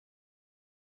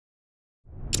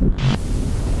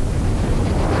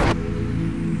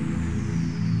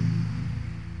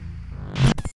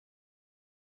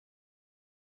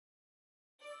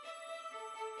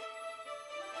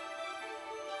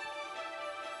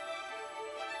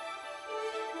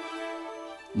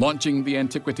Launching the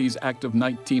Antiquities Act of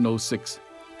 1906,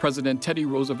 President Teddy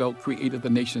Roosevelt created the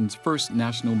nation's first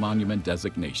national monument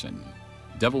designation,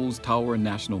 Devil's Tower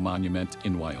National Monument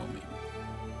in Wyoming.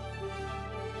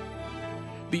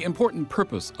 The important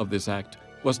purpose of this act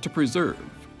was to preserve,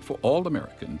 for all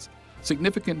Americans,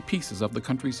 significant pieces of the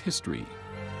country's history.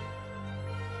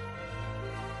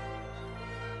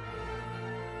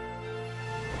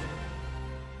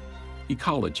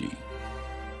 Ecology,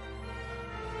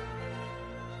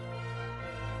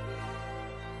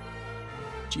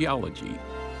 geology,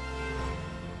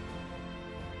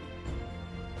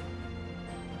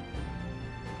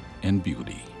 and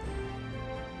beauty.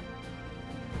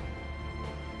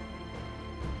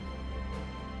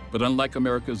 But unlike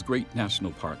America's great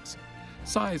national parks,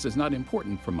 size is not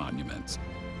important for monuments.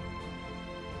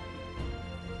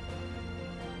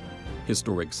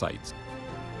 Historic sites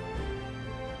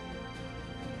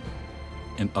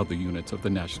and other units of the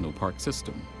national park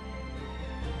system.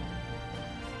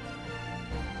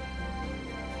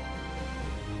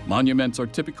 Monuments are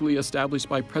typically established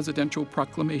by presidential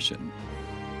proclamation,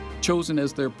 chosen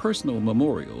as their personal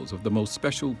memorials of the most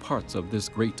special parts of this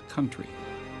great country.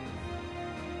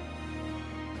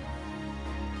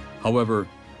 However,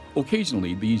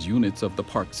 occasionally these units of the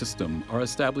park system are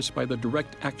established by the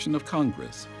direct action of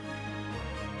Congress.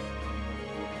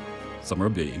 Some are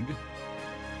big,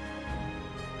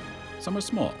 some are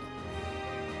small.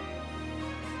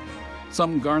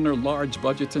 Some garner large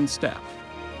budgets and staff,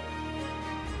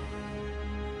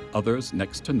 others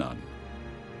next to none.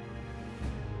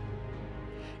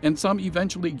 And some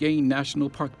eventually gain national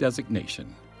park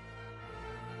designation.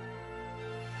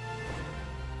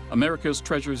 America's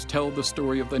treasures tell the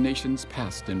story of the nation's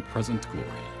past and present glory.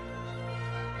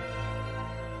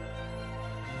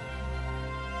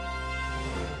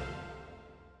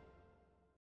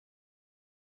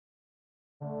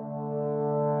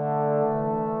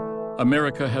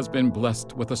 America has been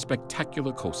blessed with a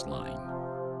spectacular coastline.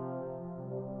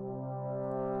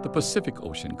 The Pacific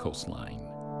Ocean coastline.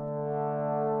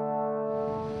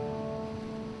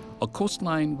 A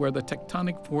coastline where the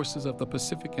tectonic forces of the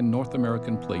Pacific and North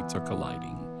American plates are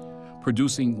colliding,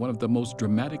 producing one of the most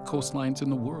dramatic coastlines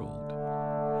in the world.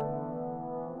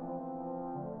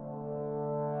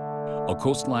 A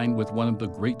coastline with one of the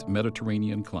great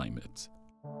Mediterranean climates.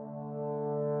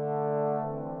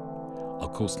 A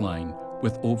coastline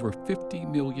with over 50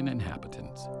 million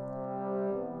inhabitants.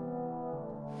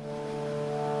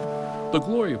 The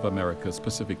glory of America's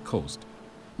Pacific coast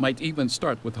might even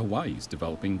start with Hawaii's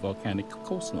developing volcanic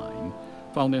coastline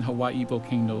found in Hawaii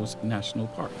Volcanoes National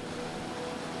Park.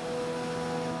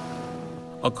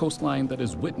 A coastline that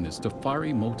is witness to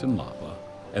fiery molten lava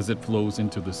as it flows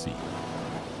into the sea.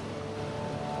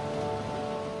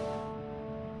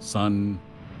 Sun,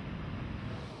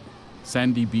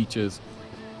 sandy beaches,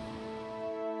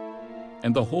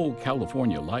 and the whole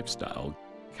California lifestyle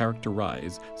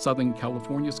characterize Southern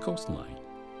California's coastline.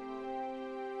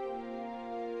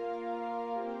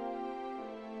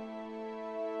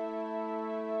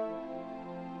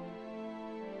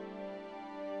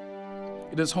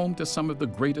 It is home to some of the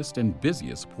greatest and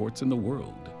busiest ports in the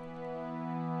world.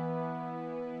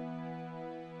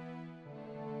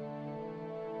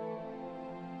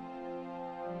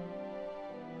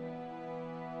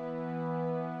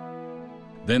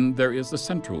 Then there is the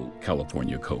Central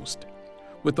California coast,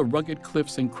 with the rugged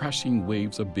cliffs and crashing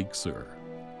waves of Big Sur.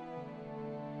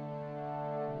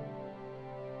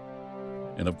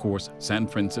 And of course, San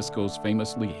Francisco's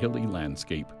famously hilly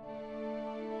landscape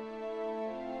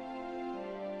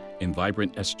and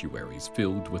vibrant estuaries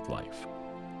filled with life.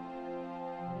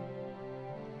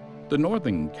 The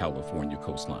Northern California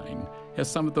coastline has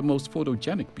some of the most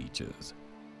photogenic beaches,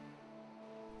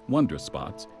 wonder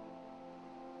spots,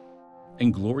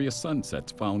 and glorious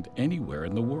sunsets found anywhere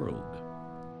in the world.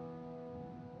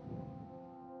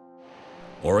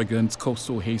 Oregon's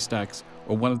coastal haystacks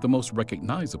are one of the most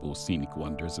recognizable scenic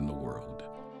wonders in the world.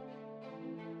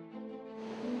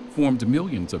 Formed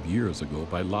millions of years ago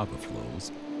by lava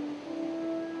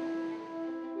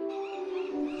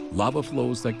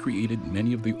flows that created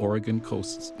many of the Oregon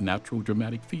coast's natural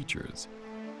dramatic features.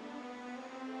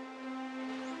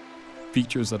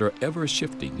 Features that are ever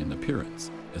shifting in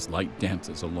appearance as light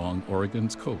dances along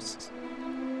Oregon's coasts.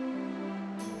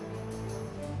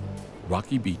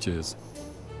 Rocky beaches,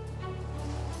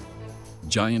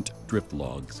 giant drift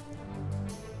logs,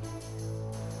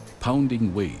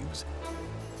 pounding waves,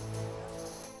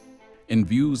 and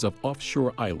views of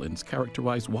offshore islands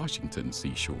characterize Washington's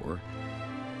seashore,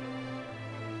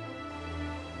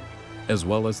 as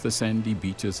well as the sandy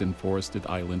beaches and forested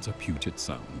islands of Puget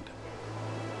Sound.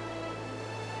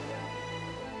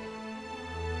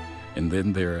 And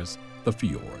then there's the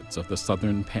fjords of the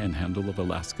southern panhandle of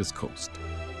Alaska's coast.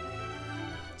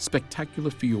 Spectacular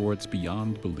fjords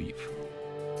beyond belief.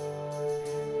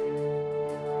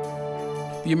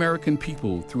 The American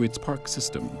people, through its park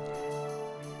system,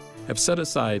 have set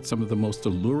aside some of the most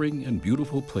alluring and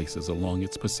beautiful places along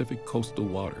its Pacific coastal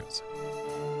waters.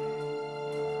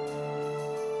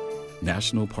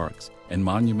 National parks and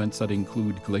monuments that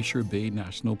include Glacier Bay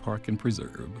National Park and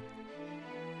Preserve,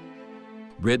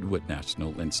 Redwood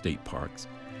National and State Parks,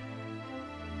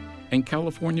 and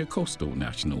California Coastal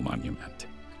National Monument.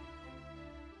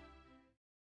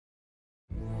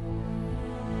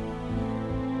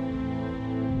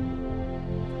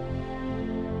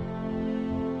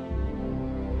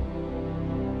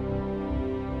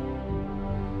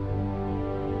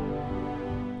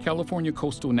 California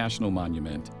Coastal National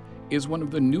Monument is one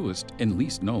of the newest and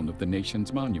least known of the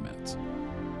nation's monuments.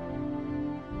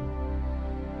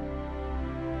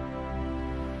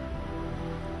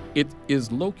 It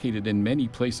is located in many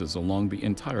places along the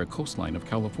entire coastline of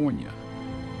California.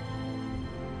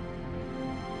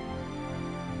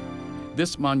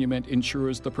 This monument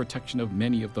ensures the protection of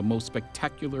many of the most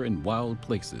spectacular and wild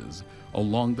places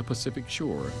along the Pacific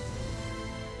shore,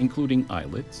 including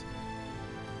islets,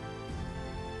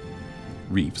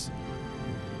 reefs,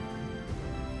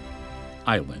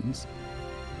 islands,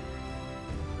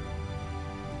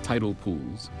 tidal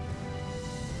pools,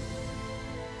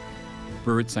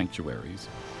 bird sanctuaries,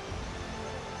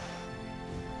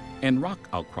 and rock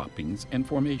outcroppings and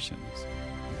formations,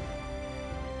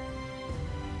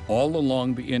 all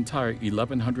along the entire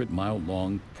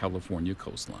 1,100-mile-long California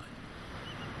coastline.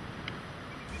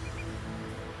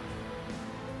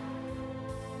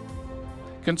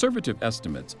 Conservative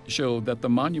estimates show that the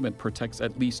monument protects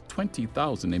at least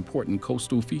 20,000 important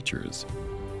coastal features.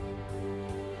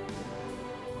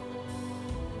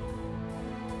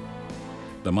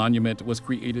 The monument was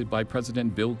created by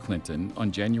President Bill Clinton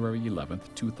on January 11,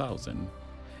 2000,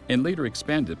 and later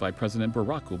expanded by President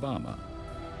Barack Obama.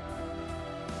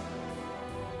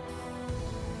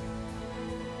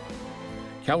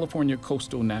 California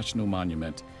Coastal National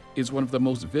Monument is one of the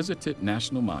most visited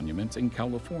national monuments in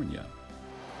California,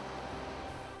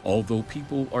 although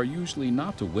people are usually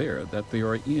not aware that they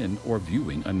are in or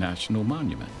viewing a national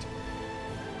monument.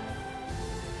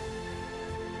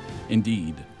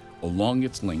 Indeed, along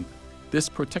its length, this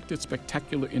protected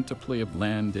spectacular interplay of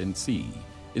land and sea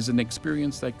is an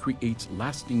experience that creates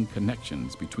lasting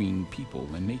connections between people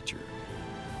and nature.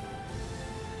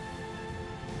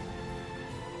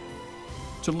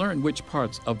 To learn which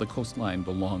parts of the coastline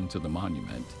belong to the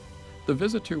monument, the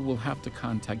visitor will have to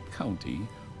contact county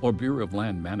or Bureau of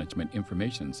Land Management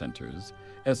information centers,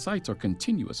 as sites are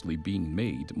continuously being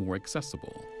made more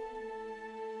accessible.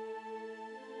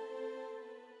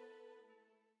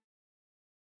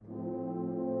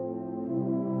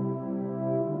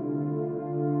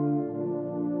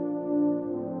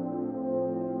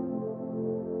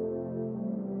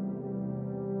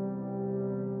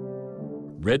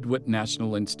 Redwood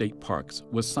National and State Parks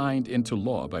was signed into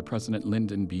law by President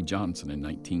Lyndon B. Johnson in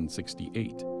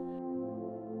 1968.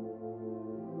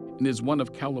 And is one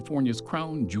of California's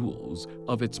crown jewels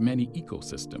of its many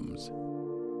ecosystems.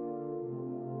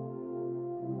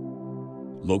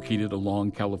 Located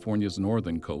along California's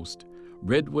northern coast,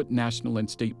 Redwood National and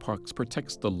State Parks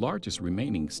protects the largest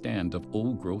remaining stand of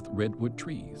old-growth redwood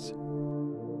trees.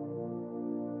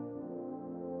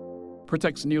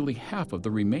 Protects nearly half of the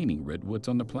remaining redwoods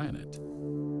on the planet.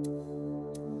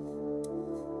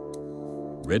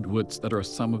 Redwoods that are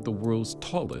some of the world's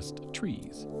tallest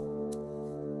trees.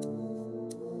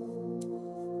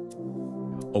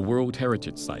 A World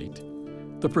Heritage Site,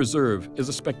 the preserve is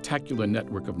a spectacular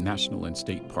network of national and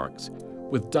state parks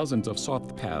with dozens of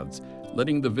soft paths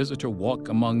letting the visitor walk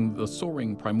among the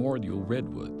soaring primordial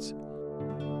redwoods.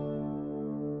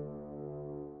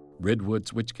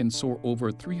 Redwoods which can soar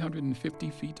over 350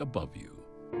 feet above you.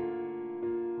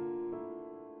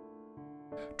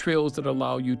 Trails that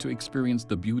allow you to experience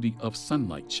the beauty of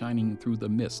sunlight shining through the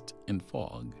mist and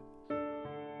fog.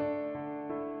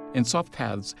 And soft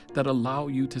paths that allow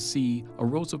you to see a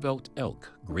Roosevelt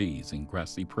elk graze in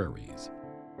grassy prairies.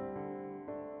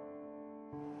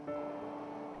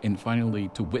 And finally,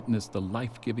 to witness the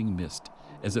life-giving mist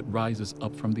as it rises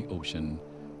up from the ocean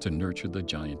to nurture the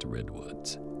giant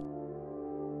redwoods.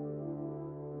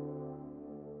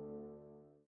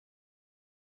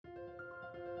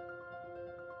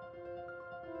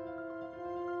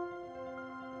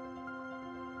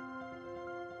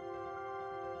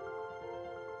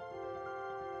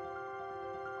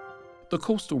 The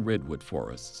coastal redwood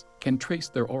forests can trace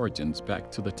their origins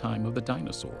back to the time of the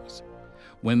dinosaurs,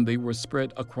 when they were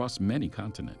spread across many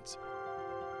continents.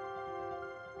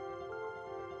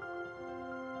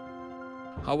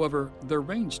 However, their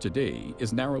range today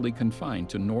is narrowly confined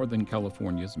to Northern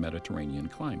California's Mediterranean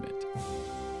climate.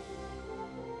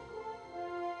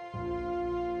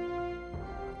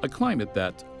 A climate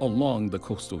that, along the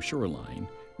coastal shoreline,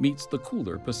 meets the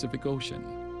cooler Pacific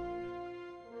Ocean.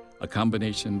 A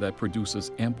combination that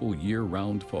produces ample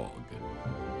year-round fog.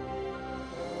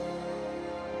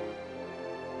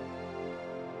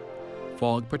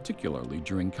 Fog, particularly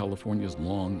during California's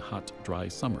long, hot, dry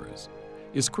summers,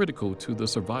 is critical to the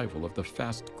survival of the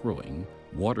fast-growing,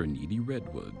 water-needy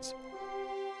redwoods.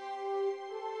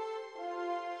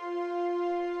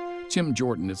 Tim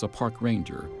Jordan is a park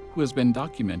ranger who has been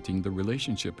documenting the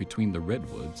relationship between the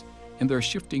redwoods and their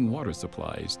shifting water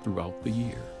supplies throughout the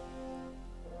year.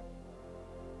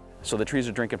 So the trees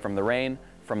are drinking from the rain,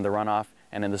 from the runoff,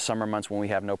 and in the summer months when we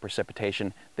have no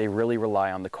precipitation, they really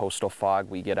rely on the coastal fog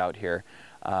we get out here.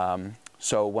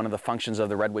 So one of the functions of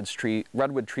the redwood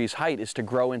tree's height is to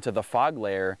grow into the fog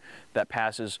layer that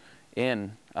passes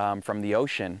in from the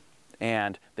ocean,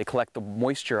 and they collect the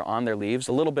moisture on their leaves.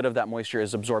 A little bit of that moisture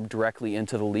is absorbed directly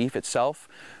into the leaf itself,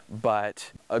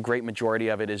 but a great majority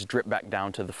of it is dripped back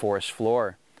down to the forest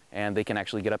floor, and they can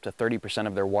actually get up to 30%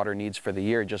 of their water needs for the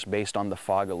year just based on the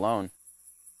fog alone.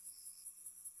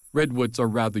 Redwoods are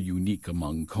rather unique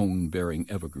among cone-bearing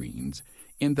evergreens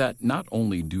in that not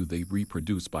only do they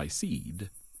reproduce by seed,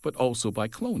 but also by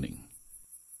cloning.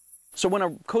 So when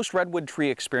a coast redwood tree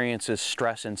experiences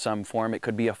stress in some form, it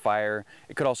could be a fire,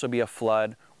 it could also be a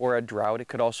flood or a drought. It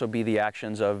could also be the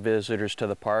actions of visitors to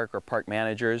the park or park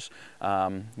managers,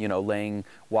 laying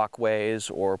walkways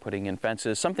or putting in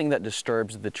fences, something that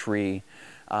disturbs the tree.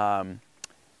 And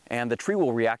the tree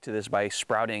will react to this by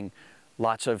sprouting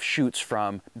lots of shoots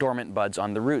from dormant buds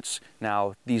on the roots.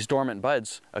 Now, these dormant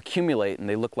buds accumulate and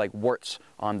they look like warts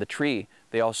on the tree.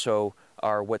 They also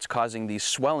are what's causing these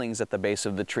swellings at the base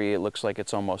of the tree. It looks like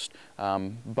it's almost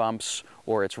bumps,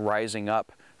 or it's rising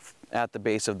up at the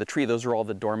base of the tree. Those are all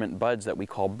the dormant buds that we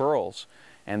call burls.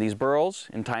 And these burls,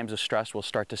 in times of stress, will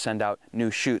start to send out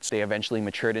new shoots. They eventually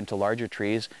matured into larger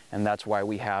trees, and that's why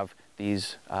we have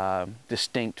these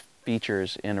distinct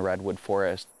features in a redwood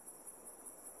forest.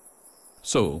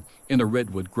 So, in a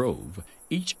redwood grove,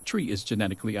 each tree is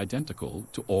genetically identical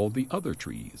to all the other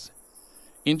trees.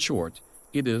 In short,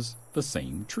 it is the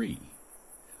same tree.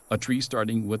 A tree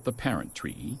starting with the parent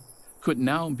tree could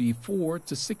now be 4,000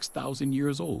 to 6,000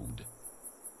 years old.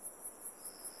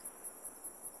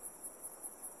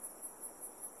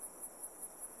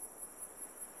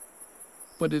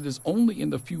 But it is only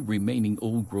in the few remaining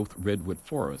old-growth redwood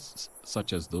forests,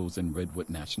 such as those in Redwood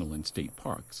National and State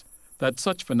Parks, that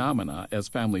such phenomena as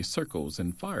family circles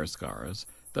and fire scars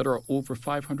that are over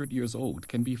 500 years old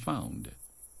can be found.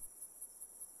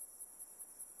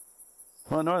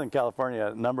 Well, in Northern California,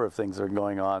 a number of things are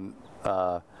going on.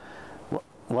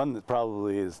 One that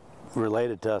probably is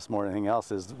related to us more than anything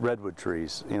else is redwood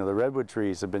trees. You know, the redwood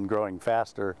trees have been growing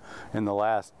faster in the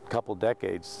last couple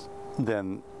decades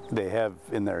than they have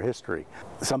in their history.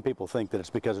 Some people think that it's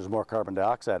because there's more carbon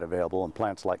dioxide available and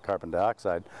plants like carbon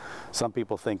dioxide. Some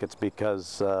people think it's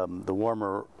because the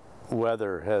warmer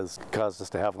weather has caused us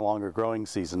to have a longer growing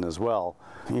season as well.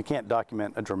 You can't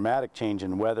document a dramatic change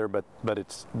in weather, but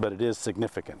it is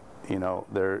significant. You know,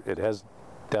 it has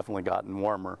definitely gotten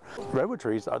warmer. Redwood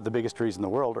trees, the biggest trees in the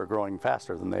world, are growing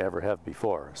faster than they ever have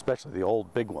before, especially the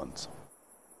old big ones.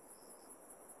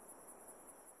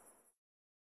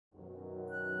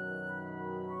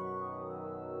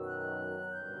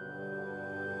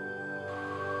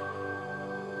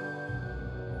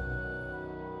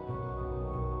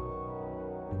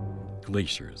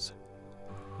 Glaciers,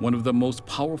 one of the most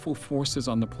powerful forces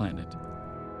on the planet.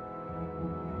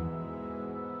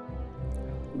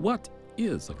 What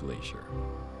is a glacier?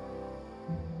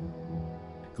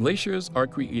 Glaciers are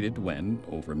created when,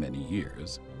 over many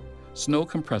years, snow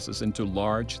compresses into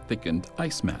large, thickened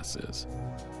ice masses.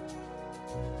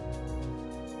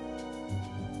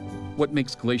 What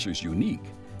makes glaciers unique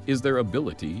is their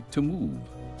ability to move.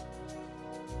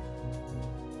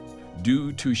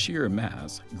 Due to sheer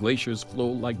mass, glaciers flow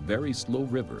like very slow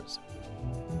rivers.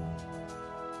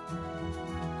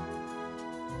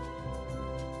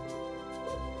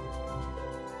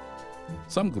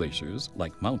 Some glaciers,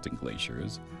 like mountain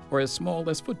glaciers, are as small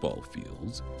as football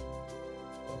fields,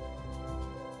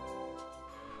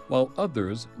 while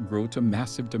others grow to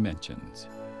massive dimensions.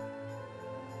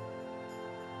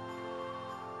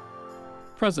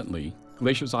 Presently,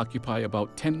 glaciers occupy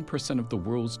about 10% of the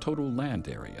world's total land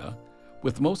area,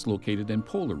 with most located in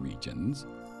polar regions,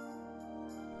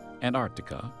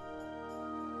 Antarctica,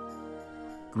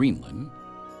 Greenland,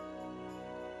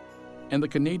 and the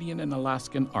Canadian and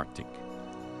Alaskan Arctic.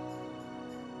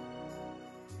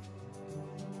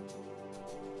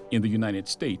 In the United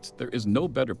States, there is no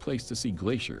better place to see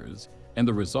glaciers and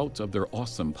the results of their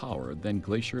awesome power than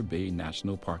Glacier Bay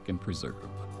National Park and Preserve.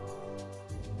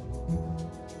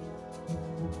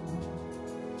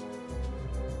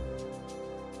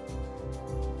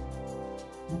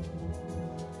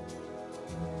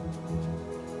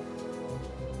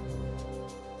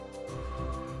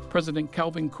 President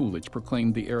Calvin Coolidge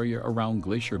proclaimed the area around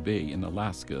Glacier Bay in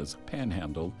Alaska's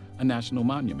Panhandle a national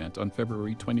monument on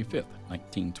February 25,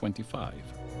 1925.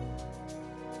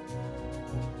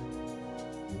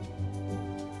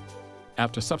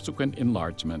 After subsequent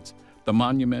enlargements, the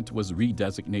monument was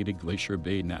redesignated Glacier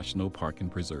Bay National Park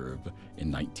and Preserve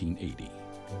in 1980.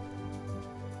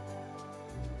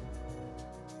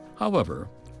 However,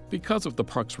 because of the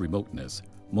park's remoteness,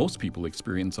 most people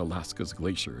experience Alaska's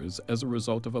glaciers as a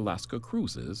result of Alaska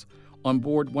cruises on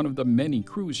board one of the many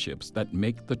cruise ships that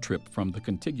make the trip from the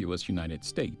contiguous United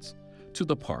States to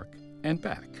the park and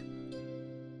back.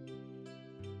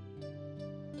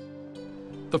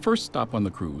 The first stop on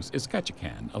the cruise is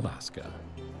Ketchikan, Alaska.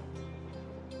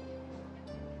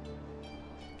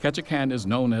 Ketchikan is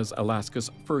known as Alaska's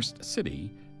first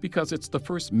city because it's the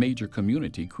first major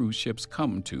community cruise ships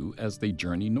come to as they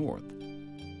journey north.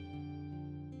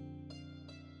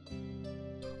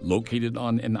 Located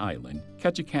on an island,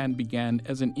 Ketchikan began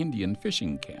as an Indian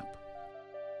fishing camp.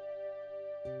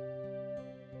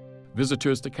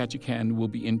 Visitors to Ketchikan will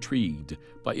be intrigued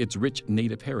by its rich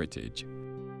native heritage,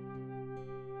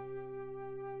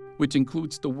 which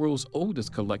includes the world's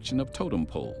oldest collection of totem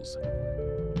poles.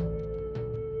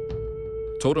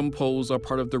 Totem poles are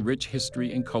part of the rich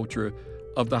history and culture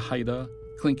of the Haida,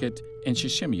 Tlingit, and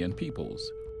Shishimian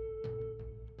peoples,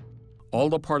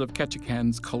 all a part of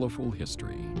Ketchikan's colorful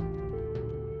history.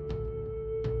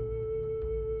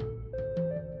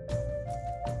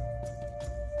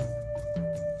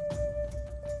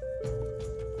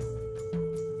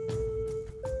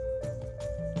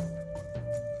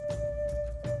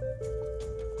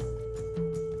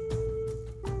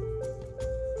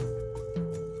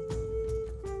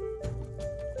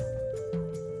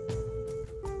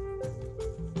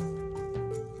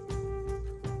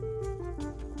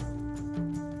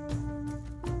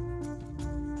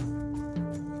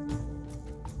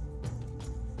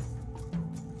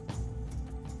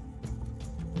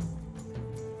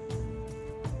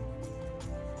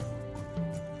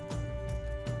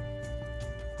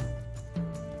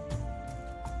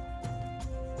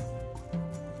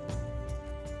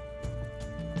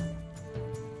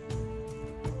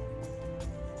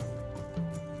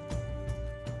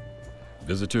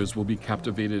 Visitors will be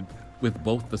captivated with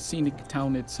both the scenic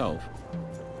town itself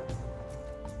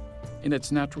and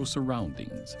its natural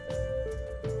surroundings,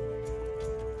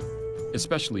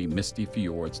 especially Misty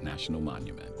Fjords National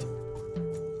Monument.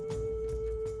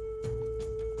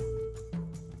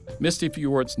 Misty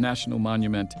Fjords National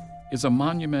Monument is a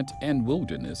monument and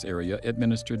wilderness area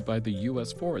administered by the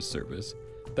U.S. Forest Service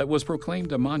that was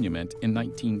proclaimed a monument in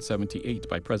 1978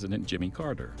 by President Jimmy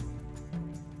Carter.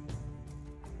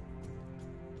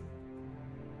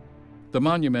 The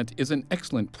monument is an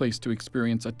excellent place to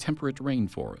experience a temperate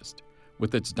rainforest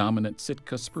with its dominant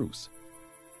Sitka spruce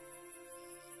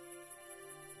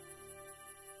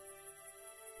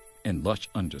and lush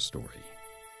understory.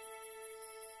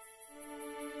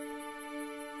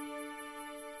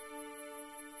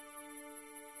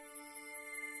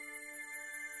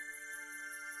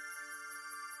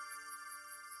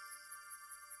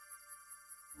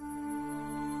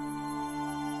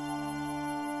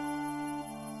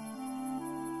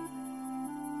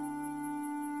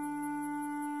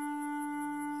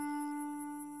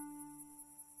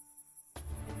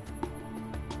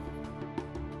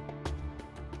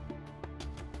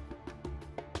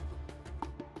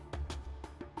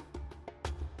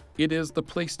 It is the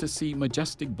place to see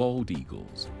majestic bald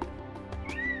eagles,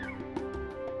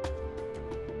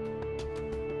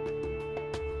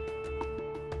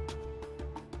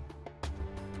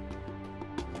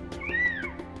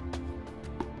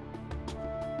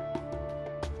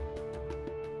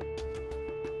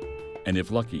 and if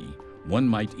lucky, one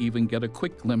might even get a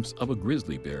quick glimpse of a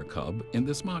grizzly bear cub in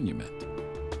this monument.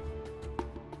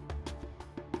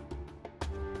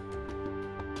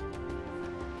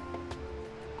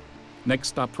 Next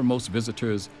stop for most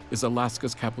visitors is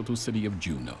Alaska's capital city of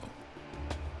Juneau.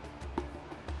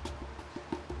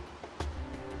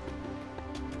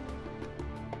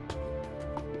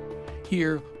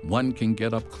 Here, one can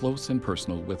get up close and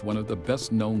personal with one of the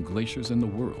best-known glaciers in the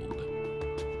world,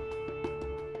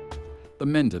 the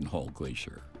Mendenhall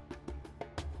Glacier.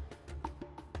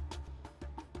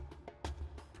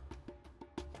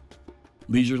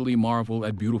 Leisurely marvel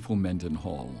at beautiful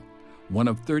Mendenhall, one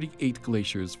of 38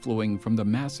 glaciers flowing from the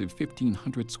massive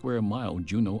 1,500 square mile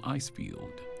Juneau ice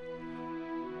field.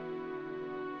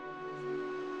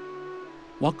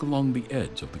 Walk along the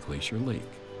edge of the glacier lake,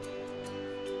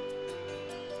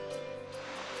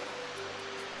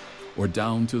 or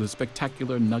down to the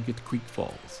spectacular Nugget Creek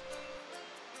Falls.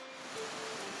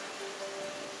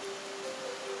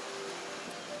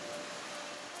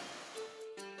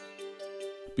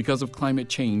 Because of climate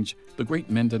change, the Great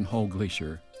Mendenhall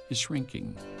Glacier is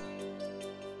shrinking.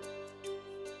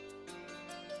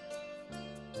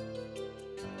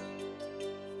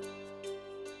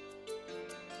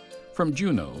 From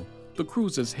Juneau, the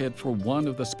cruises head for one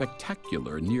of the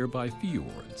spectacular nearby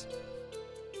fjords.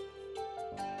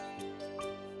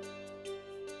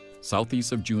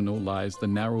 Southeast of Juneau lies the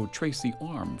narrow Tracy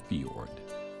Arm Fjord,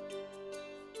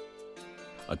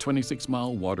 a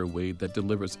 26-mile waterway that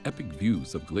delivers epic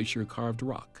views of glacier-carved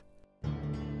rock.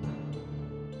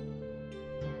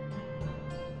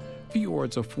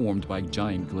 Fjords are formed by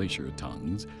giant glacier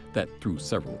tongues that, through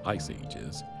several ice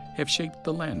ages, have shaped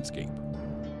the landscape.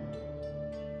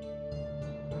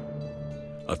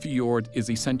 A fjord is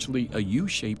essentially a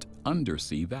U-shaped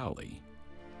undersea valley,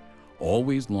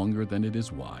 always longer than it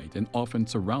is wide and often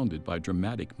surrounded by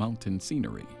dramatic mountain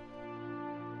scenery.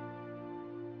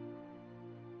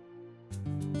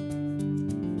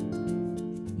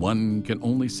 One can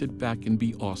only sit back and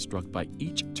be awestruck by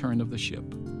each turn of the ship.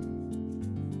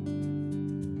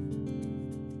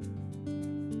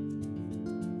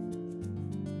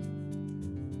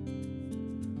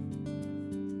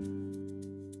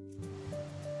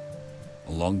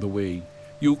 Along the way,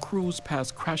 you'll cruise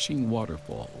past crashing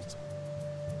waterfalls,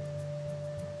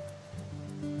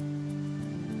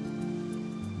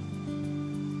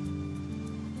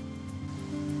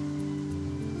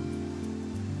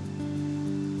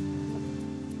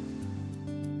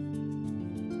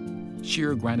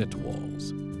 sheer granite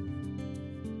walls,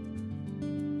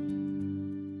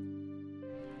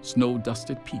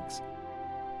 snow-dusted peaks,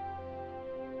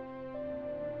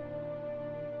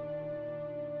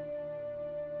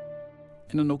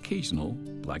 and an occasional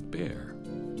black bear.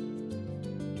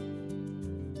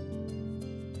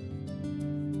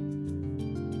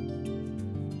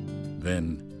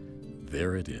 Then,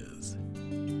 there it is.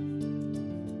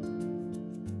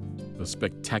 The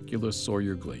spectacular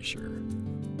Sawyer Glacier.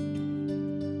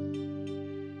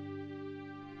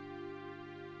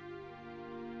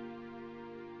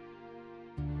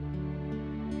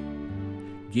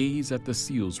 Gaze at the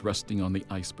seals resting on the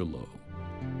ice below.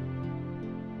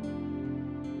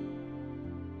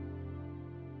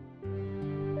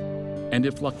 And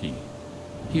if lucky,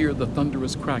 hear the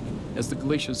thunderous crack as the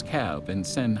glaciers calve and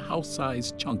send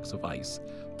house-sized chunks of ice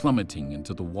plummeting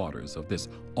into the waters of this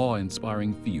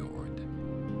awe-inspiring fjord.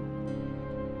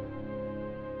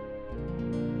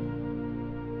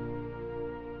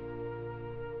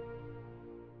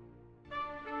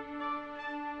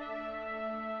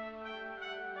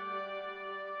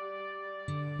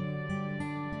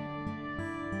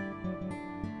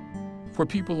 For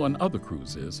people on other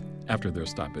cruises, after their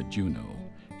stop at Juneau,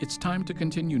 it's time to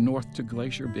continue north to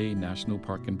Glacier Bay National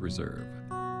Park and Preserve.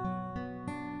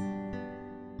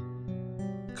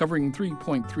 Covering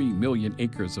 3.3 million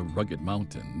acres of rugged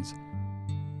mountains,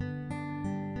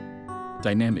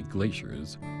 dynamic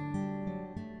glaciers,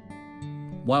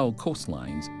 wild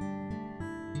coastlines,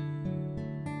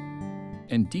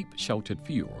 and deep sheltered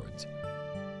fjords,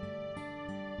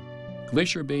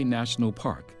 Glacier Bay National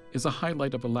Park is a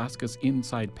highlight of Alaska's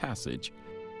Inside Passage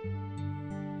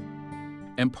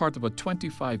and part of a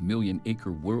 25 million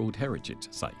acre World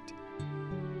Heritage Site.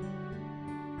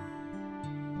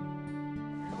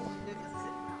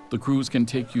 The cruise can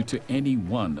take you to any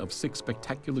one of 6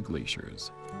 spectacular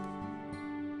glaciers.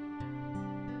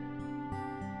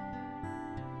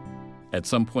 At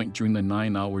some point during the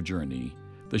 9-hour journey,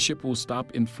 the ship will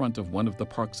stop in front of one of the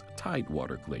park's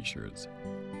tidewater glaciers.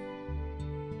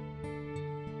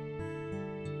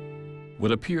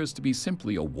 What appears to be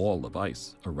simply a wall of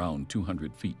ice around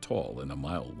 200 feet tall and a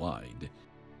mile wide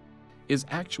is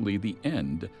actually the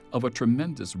end of a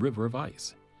tremendous river of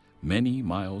ice, many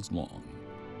miles long.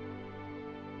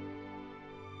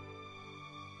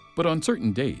 But on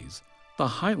certain days, the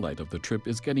highlight of the trip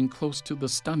is getting close to the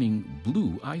stunning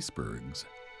blue icebergs.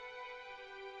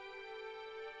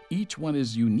 Each one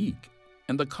is unique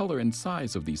and the color and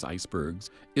size of these icebergs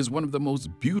is one of the most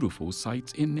beautiful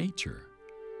sights in nature.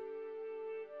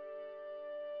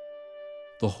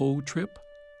 The whole trip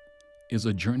is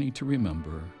a journey to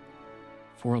remember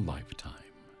for a lifetime.